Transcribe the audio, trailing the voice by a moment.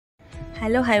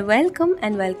Hello, hi, welcome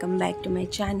back to my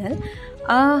channel.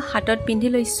 Hatot pindhi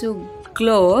loisu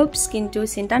gloves kintu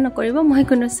sinta nokoribo moi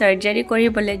kono surgery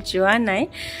koribole joa nai.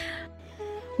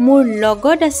 Mur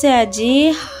logot ase aji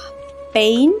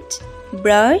paint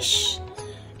brush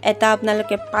eta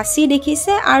apnaloke pasi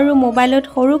dekhise aru mobile ot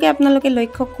horuke apnaloke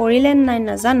loikho korilen nai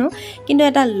najano kintu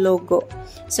eta logo.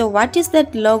 So what is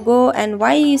that logo and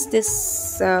why is this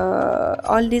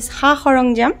all this ha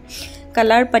horongjam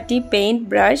color putty paint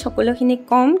brush সকলোখিনি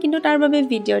কম কিন্তু তাৰ বাবে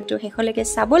ভিডিওটো হেখলৈকে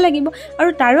চাব লাগিব আৰু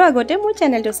তাৰো আগতে মোৰ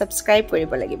চেনেলটো সাবস্ক্ৰাইব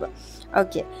কৰিব লাগিব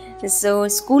ওকে সো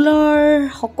স্কুলৰ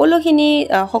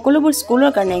সকলোবোৰ স্কুলৰ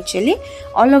কাৰণে actually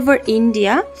all over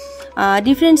India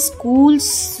different schools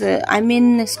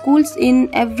schools in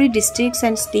every districts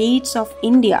and states of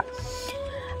India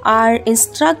are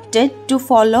instructed to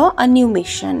follow a new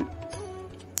mission.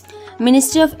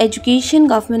 Ministry of Education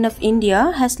Government of India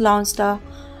has launched a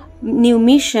new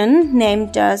mission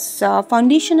named as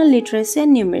Foundational Literacy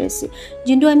and Numeracy.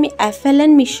 Jindu ami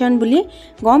FLN mission buli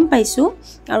gom paisu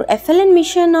aru FLN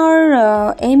mission or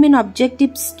aim and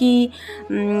objectives ki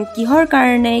kihor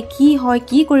karone ki hoy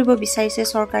ki koribo bisarise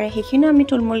sarkare hekhino ami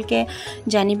tulmulke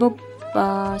janibo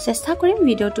chesta korim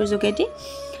video to jogedi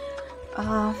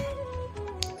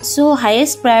so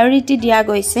highest priority dia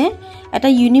goise eta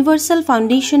universal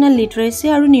foundational literacy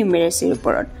aru numeracy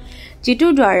uporot jitu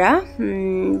dwara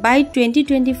by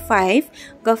 2025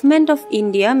 government of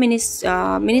India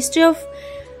ministry of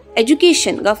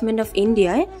education government of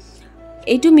India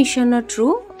etu mission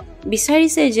through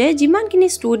bisarise je jiman kini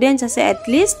students ase at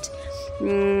least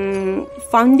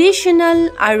foundational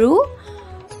aru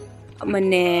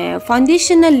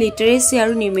foundational literacy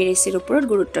aru numeracy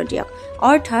uporot gurutto diak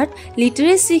অর্থাৎ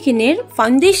literacy খিনিৰ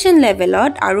foundation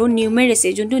লেভেলত আৰু নিউমেৰেসি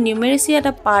যোনটো নিউমেৰেসি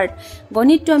এটা part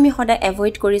গণিতটো আমি সদায়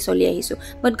avoid কৰি চলি আহিছো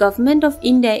বাট গভৰ্নমেন্ট অফ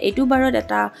ইন্ডিয়া এটো বাৰত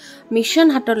এটা মিশন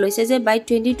হাতত লৈছে যে বাই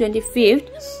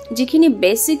 2025 যিখিনি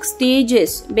বেসিক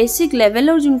স্টেজেস বেসিক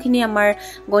লেভেলৰ যোনখিনি আমাৰ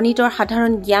গণিতৰ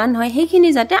সাধাৰণ জ্ঞান হয় সেইখিনি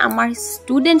যাতে আমাৰ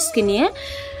ষ্টুডেন্টস খিনিয়ে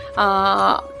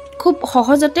খুব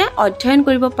সহজতে অধ্যয়ন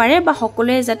কৰিব পাৰে বা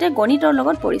সকলোৱে যাতে গণিতৰ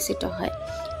লগত পৰিচিত হয়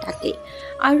তাকে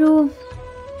আৰু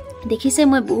দেখিছে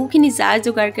মই বহুখিনি জাল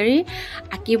জোগাৰ কৰি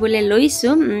আকিবলে লৈছো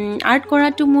আৰ্ট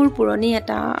কৰাটো মোৰ পুৰণি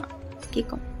এটা কি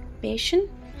কম passion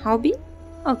hobby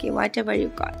okay whatever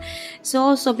U কল সো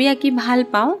ছবি আকি ভাল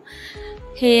পাওঁ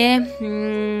হে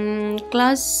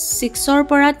ক্লাস 6 ৰ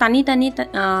পৰা টানি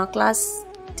ক্লাস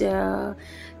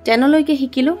 10 লৈকে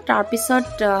শিকিলো তাৰ পিছত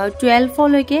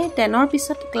 12 লৈকে 10 ৰ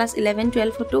পিছত ক্লাস 11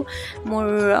 12 তো মোৰ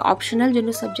অপচনেল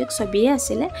যোনটো সাবজেক্ট ছবিয়ে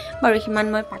আছিল বাৰু হিমান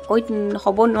মই পাকৈত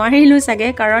হ'ব নোৱাৰিলো সাগে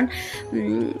কাৰণ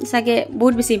সাগে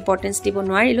বহুত বেছি ইম্পৰ্টেন্স দিব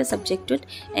নোৱাৰিলো সাবজেক্টত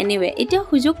এনিৱে এটা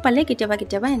সুযোগ পালে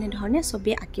কেতিয়াবা এনে ধৰণে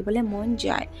ছবি আকিবলে মন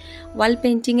যায় ওয়াল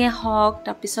পেইন্টিং এ হক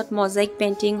তাৰ পিছত মোজাইক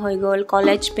পেইন্টিং হৈ গল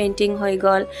কলেজ পেইন্টিং হৈ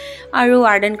গল আৰু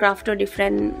আৰ্ট এণ্ড ক্ৰাফটৰ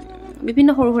ডিফাৰেন্ট বিভিন্ন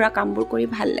সৰুহুৰা কামবোৰ কৰি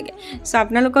ভাল লাগে সো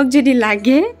আপোনালোকক যদি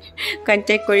লাগে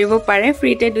কন্টাক্ট কৰিব পাৰে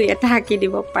ফ্ৰীতে দুই এটা আকি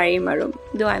দিব পাৰিম আৰু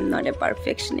though I am not a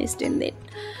পাৰফেকশনিষ্ট in that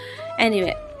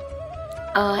anyway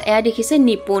এয়া দেখিছে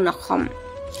নিপুণ অসম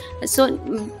সো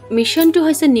মিশনটো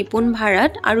হৈছে নিপুণ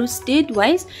ভাৰত আৰু ষ্টেট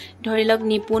ওয়াইজ ধৰিলক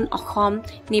নিপুণ অসম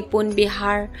নিপুণ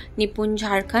বিহাৰ নিপুণ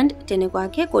ঝাৰখণ্ড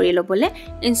তেনেকুৱাকে কৰি লবলে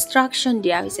ইনস্ট্ৰাকশন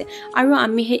দিয়া হৈছে আৰু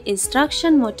আমি হে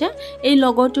ইনস্ট্ৰাকশন মতে এই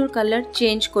লগোটোৰ কালাৰ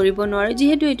চেঞ্জ কৰিব নোৱাৰো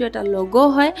যেহেতু এটো এটা লগো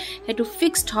হয় হেতু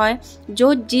ফিক্সড হয়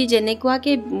যত জি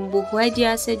যেনেকুৱাকে বহুৱাই দিয়া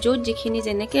আছে যত যিখিনি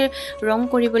যেনেকে ৰং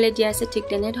কৰিবলে দিয়া আছে ঠিক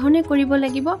তেনে ধৰণে কৰিব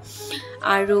লাগিব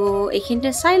আৰু এইখিনতে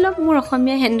চাই লওক মোৰ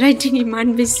অসমীয়া হেণ্ডৰাইটিং ইমান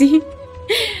বেছি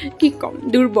কি কম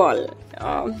দুৰ্বল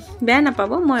বেয়া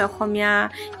নাপাব মই অসমীয়া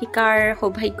শিকাৰ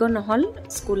সৌভাগ্য নহল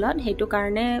স্কুলত হেতু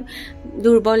কাৰণে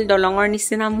দুৰ্বল দলঙৰ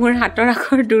নিচিনা মোৰ হাতৰ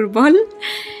আখৰ দুৰ্বল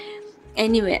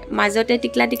এনিৱে মাজতে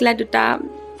টিকলা দুটা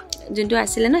যোনটো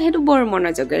আছিল না হেতু বৰ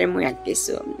মনোযোগৰে মই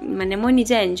আঁকিছো মানে মই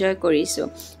নিজে এনজয় কৰিছো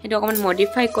হেতু অকমান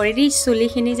মডিফাই কৰি দি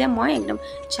চুলিখিনি যে মই একদম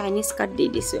চাইনিজ কাট দি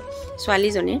দিছো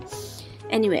ছোৱালীজনে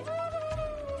এনিৱে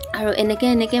আৰু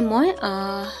এনেকে মই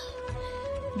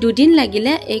দুদিন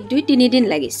লাগিলে 1 2 3 দিন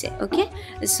লাগিছে ওকে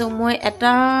সো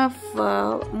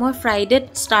মই ফ্ৰাইডে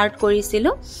স্টাৰ্ট কৰিছিলো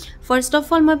ফাৰ্স্ট অফ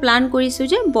অল মই প্ল্যান কৰিছো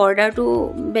যে বৰ্ডাৰটো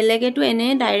বেলেগেটো এনে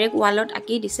ডাইৰেক্ট ওয়ালত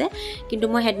আকি দিছে কিন্তু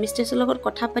মই হেডমিস্ট্ৰেছৰ লগত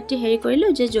কথা পাতি হেৰি কৰিলো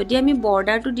যে যদি আমি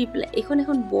বৰ্ডাৰটো দি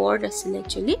এখন বৰ্ড আছিল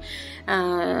একচুয়ালি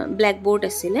ব্ল্যাক বোৰ্ড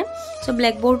আছিল সো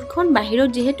ব্ল্যাক বোৰ্ডখন বাহিৰত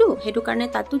যেহেতু হেতু কাৰণে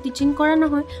তাতো টিচিং কৰা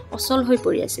নহয় অসল হৈ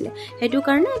পৰি আছিল হেতু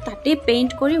কাৰণে তাতে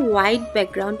পেইন্ট কৰি হোৱাইট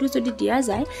ব্যাকগ্ৰাউণ্ডটো যদি দিয়া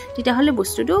যায় তেতিয়া হলে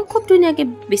বস্তুটো খুব ধুনিয়াকে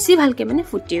বেছি ভালকে মানে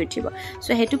ফুটি উঠিব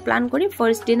সো হেতু প্ল্যান কৰি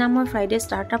ফাৰ্স্ট দিনা মই ফ্ৰাইডে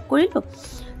স্টাৰ্ট আপ কৰিলো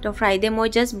তো ফ্ৰাইডে মই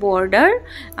জাস্ট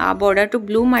বৰ্ডাৰ টু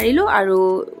ব্লু মাৰিলো আৰু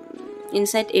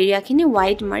ইনসাইড এৰিয়াখিনি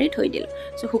হোৱাইট মাৰি থৈ দিলোঁ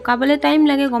সো শুকাবলৈ টাইম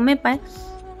লাগে গমে পায়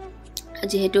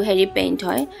যেহেতু হেৰি পেইণ্ট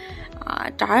হয়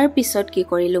তাৰ পিছত কি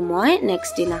কৰিলোঁ মই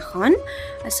নেক্সট দিনাখন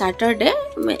স্যাটাৰডে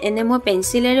এনে মই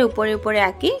পেন্সিলেৰে ওপৰে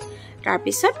আঁকি তাৰ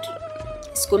পিছত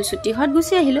স্কুল ছুটি হত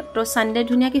গুছি আহিলোঁ তো সানডে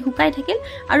ধুনীয়াকৈ শুকাই থাকিল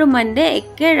আৰু মনডে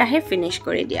একেৰাহে ফিনিশ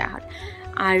কৰি দিয়া হ'ল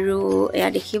আৰু এয়া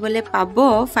দেখিবলৈ পাব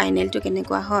ফাইনেলটো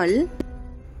কেনেকুৱা হ'ল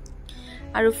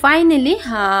আৰু ফাইনেলি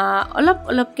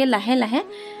অলপকে লাহে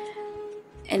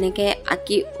এনেকে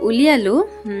আঁকি উলিয়ালোঁ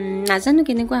নাজানো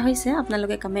কেনেকুৱা হৈছে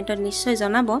আপোনালোকে কমেণ্টত নিশ্চয়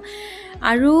জনাব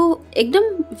আৰু একদম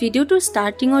ভিডিওটো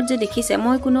ষ্টাৰ্টিঙত যে দেখিছে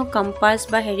মই কোনো কম্পাছ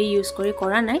বা হেৰি ইউজ কৰি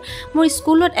কৰা নাই মোৰ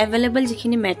স্কুলত এভেইলেবল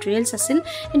যিখিনি মেটেৰিয়েলছ আছিল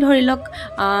ধৰি লওক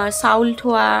চাউল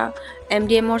থোৱা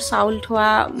MDMৰ চাউল থোৱা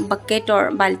বাকেটৰ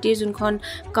বাল্টিৰ যোনখন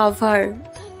কভাৰ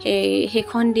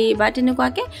হেখন দি বা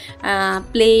তেনেকুৱাকে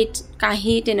প্লেট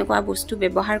কাঁহী তেনেকুৱা বস্তু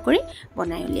ব্যৱহাৰ কৰি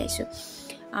বনাই উলিয়াইছোঁ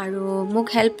আৰু মোক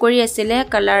হেল্প কৰি আছিলে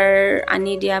কালাৰ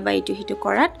আনি দিয়া বা ইটো হিটো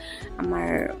কৰাত আমাৰ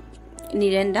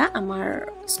নিৰেন্দা আমাৰ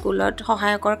স্কুলত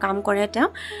সহায়কৰ কাম কৰে তেওঁ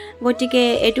গতিকে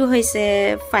এটো হৈছে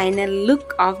final look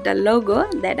of the logo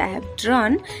that I have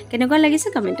drawn কেনেকুৱা লাগিছে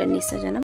কমেণ্টত নিশ্চয় জনাব